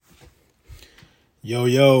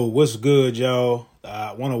Yo, what's good, y'all?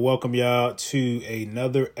 I want to welcome y'all to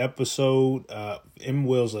another episode. M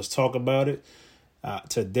Wills, let's talk about it.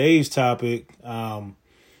 Today's topic, and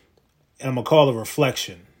I'm gonna call it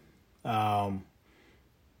reflection. Um,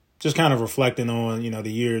 just kind of reflecting on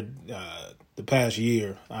the year, the past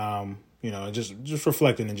year. Just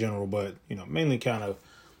reflecting in general, but mainly kind of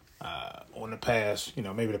on the past.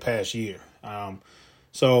 Maybe the past year.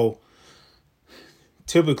 So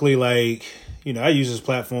typically, I use this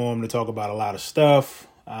platform to talk about a lot of stuff.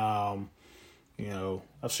 I've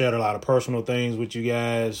shared a lot of personal things with you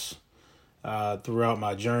guys throughout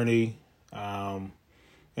my journey, and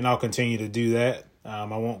I'll continue to do that. I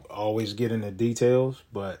won't always get into details,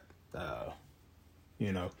 but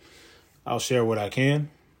you know, I'll share what I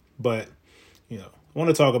can. But I want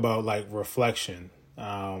to talk about like reflection,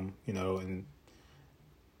 and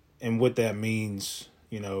what that means,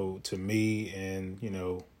 to me,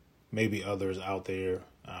 and maybe others out there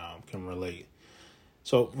can relate.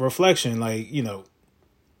 So reflection, as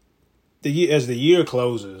the year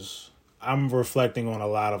closes, I'm reflecting on a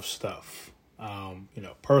lot of stuff.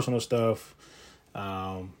 Personal stuff,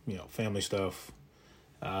 family stuff,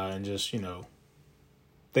 and just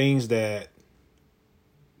things that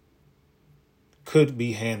could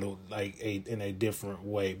be handled in a different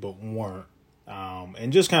way, but weren't.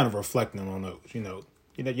 And just kind of reflecting on those.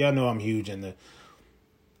 Y'all know I'm huge in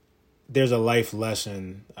there's a life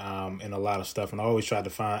lesson in a lot of stuff, and I always try to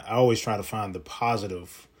find the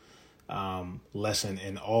positive lesson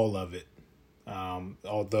in all of it.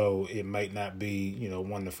 Although it might not be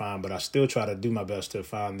one to find, but I still try to do my best to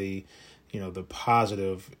find the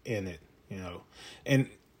positive in it. And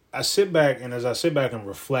I sit back, and as I sit back and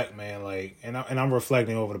reflect, man, I'm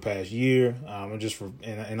reflecting over the past year.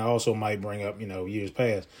 And I also might bring up years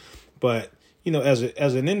past, but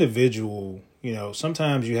as an individual,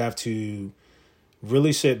 sometimes you have to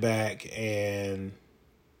really sit back and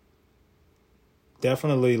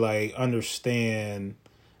definitely understand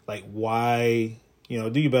why,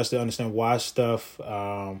 do your best to understand why stuff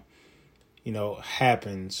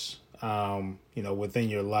happens within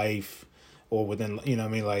your life, or within a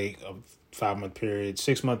 5-month period,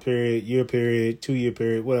 6-month period, year period, 2-year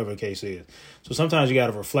period, whatever the case is. So sometimes you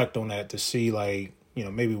got to reflect on that to see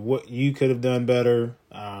maybe what you could have done better,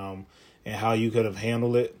 and how you could have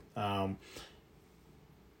handled it. And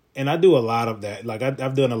I do a lot of that.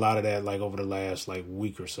 I've done a lot of that over the last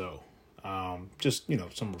week or so. Just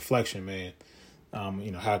some reflection, man.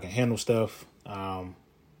 How I can handle stuff.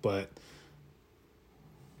 But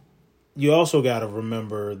you also got to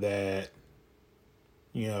remember that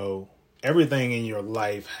everything in your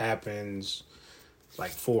life happens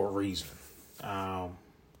for a reason.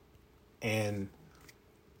 And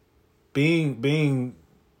being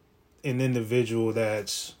an individual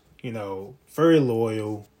that's very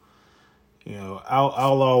loyal,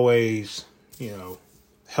 I'll always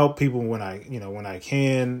help people when I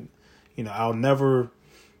can. I'll never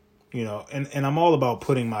and I'm all about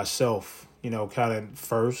putting myself kind of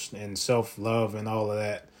first, and self-love and all of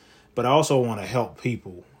that, but I also want to help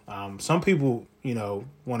people. Some people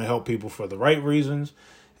want to help people for the right reasons,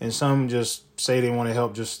 and some just say they want to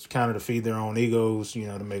help just kind of to feed their own egos,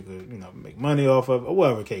 to make money off of, or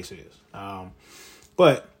whatever the case is.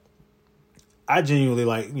 But I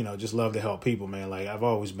genuinely just love to help people, man. I've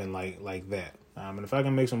always been like that. And if I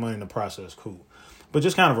can make some money in the process, cool. But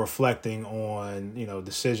just kind of reflecting on,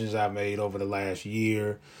 decisions I've made over the last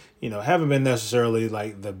year, haven't been necessarily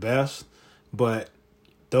the best, but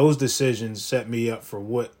those decisions set me up for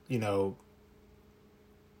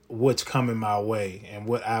what's coming my way, and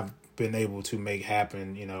what I've been able to make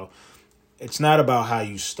happen. It's not about how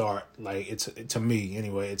you start. To me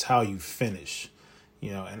anyway, it's how you finish,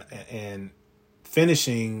 and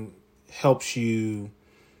finishing helps you,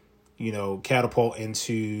 catapult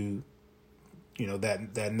into,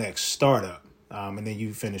 that next startup. And then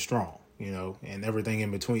you finish strong, and everything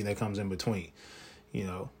in between that comes in between,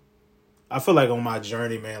 I feel on my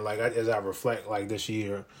journey, man, as I reflect this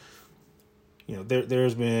year,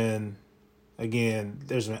 there's been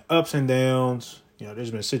ups and downs,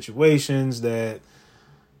 there's been situations that,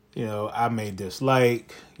 I may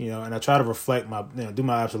dislike, and I try to reflect do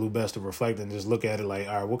my absolute best to reflect and just look at it all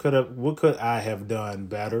right, what could I have done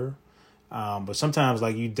better? But sometimes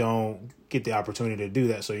you don't get the opportunity to do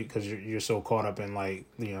that. So because you're so caught up in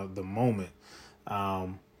the moment.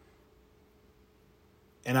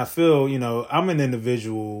 And I feel, I'm an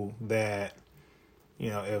individual that,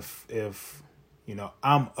 if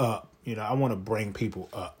I'm up, I want to bring people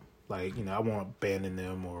up. I won't abandon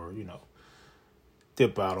them or,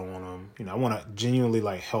 dip out on them. I want to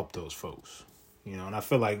genuinely help those folks. And I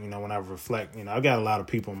feel like, when I reflect, I got a lot of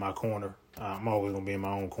people in my corner. I'm always going to be in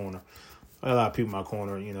my own corner. I got a lot of people in my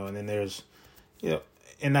corner, and then there's,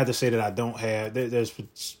 and not to say that I don't have, there's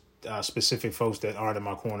specific folks that aren't in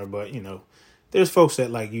my corner, but, there's folks that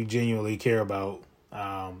like you genuinely care about,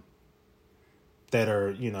 that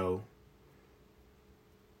are,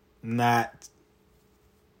 not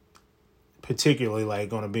particularly like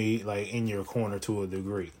going to be like in your corner to a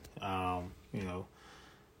degree, but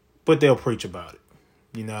they'll preach about it.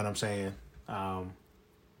 You know what I'm saying? And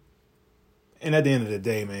at the end of the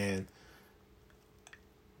day, man,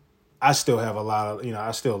 I still have a lot of,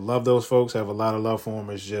 I still love those folks. I have a lot of love for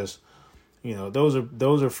them. It's just, those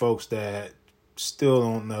are folks that still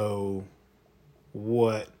don't know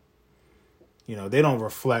what, they don't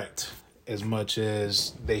reflect as much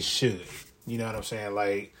as they should. You know what I'm saying?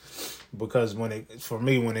 Like, because when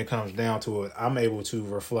it comes down to it, I'm able to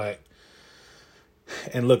reflect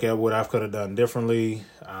and look at what I could have done differently,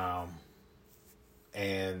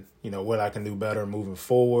 and what I can do better moving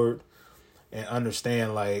forward, and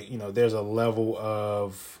understand like there's a level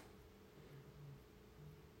of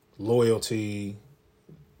loyalty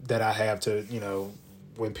that I have to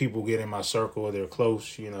when people get in my circle, they're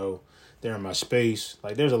close, they're in my space.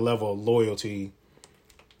 Like there's a level of loyalty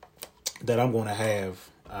that I'm going to have,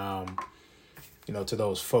 to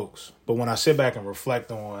those folks. But when I sit back and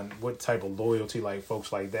reflect on what type of loyalty like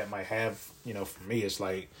folks like that might have, for me, it's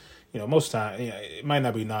like, most of the time, it might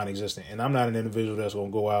not be non-existent. And I'm not an individual that's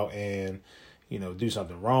going to go out and, do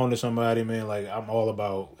something wrong to somebody, man. Like I'm all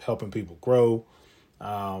about helping people grow.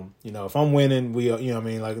 If I'm winning, we,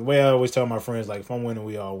 like the way I always tell my friends, like if I'm winning,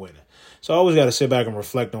 we all winning. So I always got to sit back and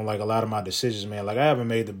reflect on like a lot of my decisions, man. Like I haven't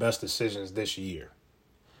made the best decisions this year,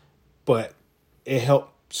 but it helped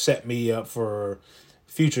set me up for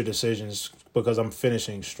future decisions because I'm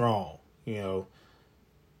finishing strong, And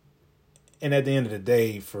at the end of the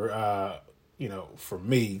day, for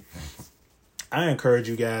me, I encourage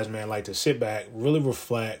you guys, man, like to sit back, really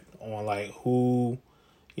reflect on like who's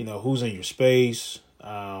in your space,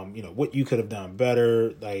 what you could have done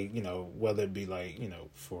better, like, whether it be like,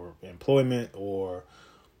 for employment or,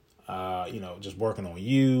 just working on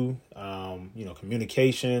you,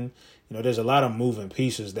 communication, there's a lot of moving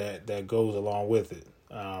pieces that goes along with it.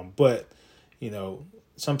 But,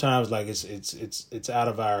 sometimes like it's out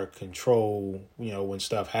of our control, when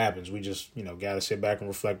stuff happens. We just, got to sit back and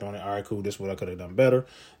reflect on it. All right, cool. This is what I could have done better.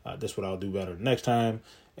 This is what I'll do better next time.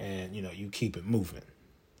 And, you keep it moving.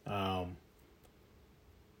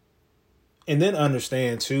 And then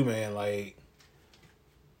understand too, man, like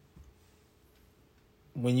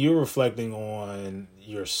when you're reflecting on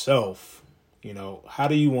yourself, how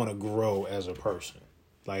do you want to grow as a person?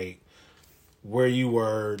 Like where you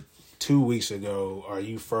were 2 weeks ago, are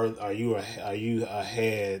you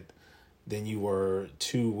ahead than you were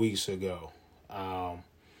 2 weeks ago?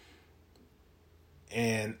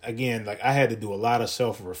 And again, like I had to do a lot of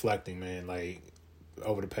self-reflecting, man, like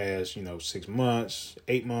over the past, 6 months,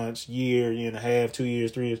 8 months, year and a half, 2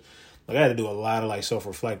 years, 3 years. Like I had to do a lot of like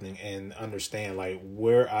self-reflecting and understand like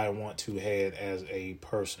where I want to head as a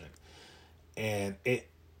person. And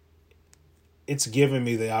it's given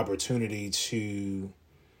me the opportunity to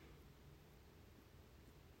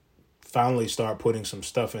finally start putting some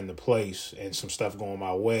stuff into place and some stuff going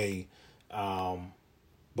my way.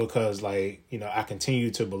 Because like, I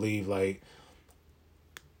continue to believe like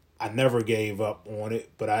I never gave up on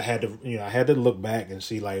it, but I had to look back and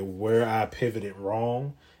see like where I pivoted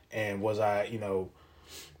wrong. And was I,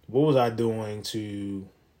 what was I doing to,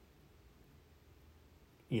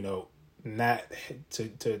 not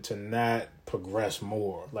to not progress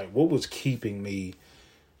more? Like what was keeping me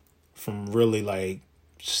from really like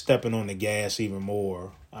stepping on the gas even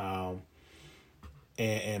more,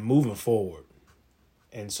 and moving forward.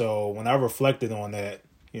 And so when I reflected on that,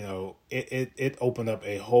 it opened up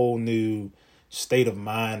a whole new state of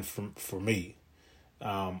mind for me.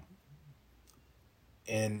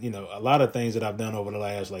 And, a lot of things that I've done over the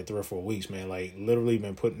last like 3 or 4 weeks, man, like literally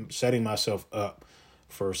been setting myself up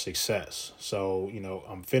for success. So,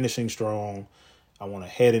 I'm finishing strong. I want to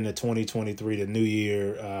head into 2023, the new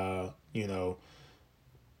year,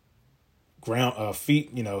 feet,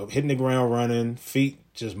 hitting the ground running, feet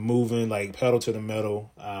just moving, like pedal to the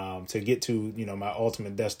metal, to get to, my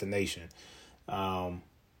ultimate destination.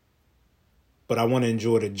 But I want to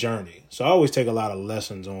enjoy the journey. So I always take a lot of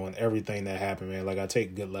lessons on everything that happened, man. Like I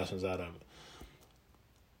take good lessons out of it.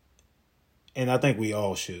 And I think we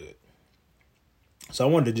all should. So I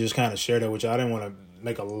wanted to just kind of share that with you. I didn't want to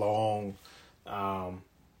make a long,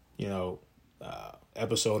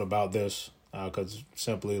 episode about this, because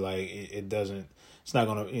simply like it doesn't, it's not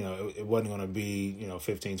gonna, it wasn't gonna be,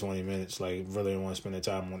 15, 20 minutes. Like, really didn't want to spend the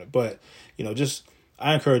time on it. But, just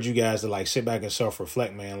I encourage you guys to like sit back and self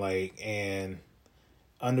reflect, man. Like, and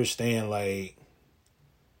understand, like,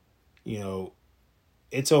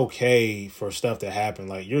 it's okay for stuff to happen.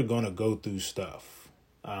 Like, you're gonna go through stuff,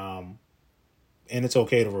 and it's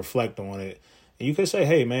okay to reflect on it. And you could say,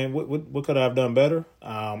 "Hey, man, what could I have done better?"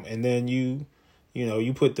 And then you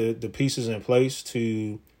put the pieces in place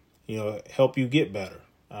to, help you get better.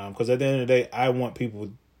 Because at the end of the day, I want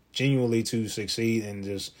people genuinely to succeed and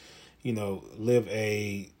just, live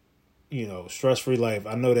a, stress-free life.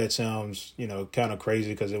 I know that sounds, kind of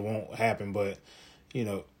crazy because it won't happen, but,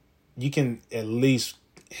 you can at least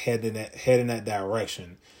head in that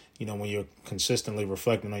direction. When you're consistently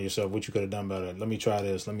reflecting on yourself, what you could have done better. Let me try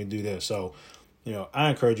this. Let me do this. So, I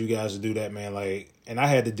encourage you guys to do that, man. Like, and I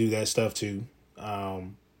had to do that stuff too.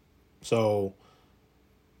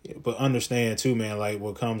 But understand too, man, like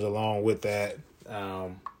what comes along with that.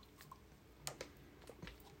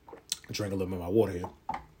 Drink a little bit of my water here.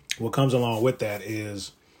 What comes along with that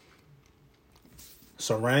is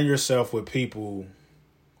surround yourself with people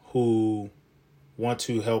who want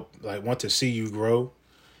to help, like want to see you grow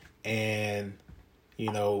and,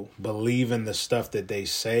 believe in the stuff that they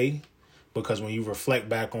say. Because when you reflect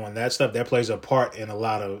back on that stuff, that plays a part in a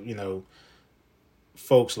lot of,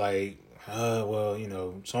 folks like,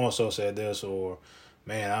 so-and-so said this, or,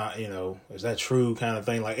 man, is that true kind of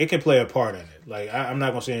thing? Like, it can play a part in it. Like, I'm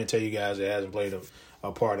not going to sit here and tell you guys it hasn't played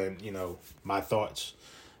a part in, my thoughts.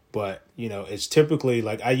 But, it's typically,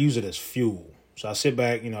 like, I use it as fuel. So I sit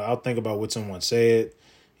back, I'll think about what someone said,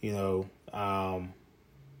 and,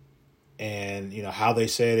 how they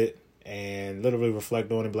said it, and literally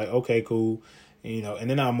reflect on it, be like, okay, cool, and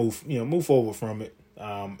then I'll move forward from it,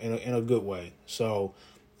 in a good way. So,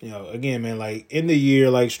 again, man, like end the year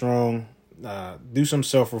like strong, do some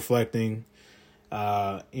self-reflecting,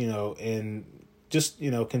 and just,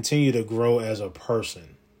 continue to grow as a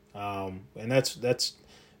person. And that's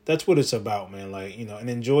what it's about, man. Like, and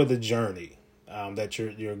enjoy the journey, that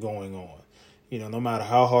you're going on, no matter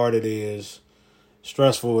how hard it is,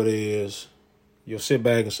 stressful it is, you'll sit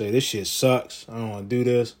back and say, this shit sucks. I don't want to do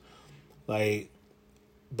this. Like,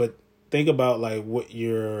 but think about like what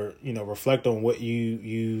you're, reflect on what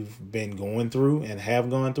you've been going through and have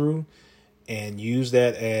gone through, and use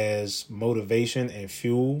that as motivation and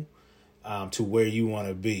fuel, to where you want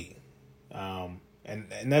to be. And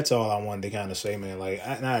that's all I wanted to kind of say, man. Like,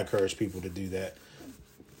 I encourage people to do that,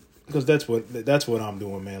 because that's what I'm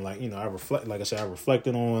doing, man. Like, I reflect, like I said, I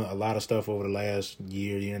reflected on a lot of stuff over the last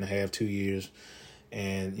year and a half, 2 years,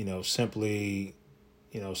 and, simply,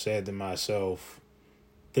 said to myself,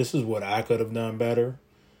 this is what I could have done better.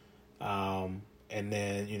 And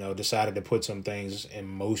then, decided to put some things in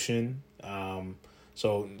motion.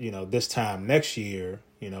 So, this time next year,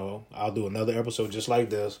 I'll do another episode just like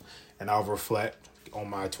this, and I'll reflect on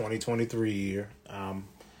my 2023 year.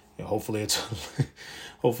 Hopefully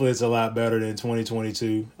it's a lot better than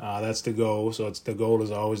 2022. That's the goal. So the goal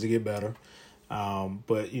is always to get better.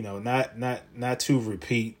 But not to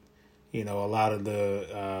repeat, a lot of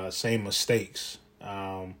the same mistakes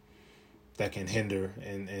that can hinder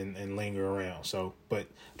and linger around. So, but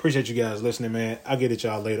appreciate you guys listening, man. I'll get at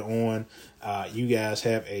y'all later on. You guys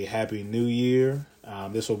have a happy new year.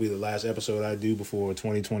 This will be the last episode I do before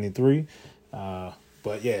 2023.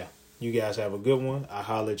 But yeah, you guys have a good one. I'll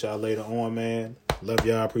holler at y'all later on, man. Love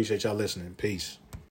y'all. Appreciate y'all listening. Peace.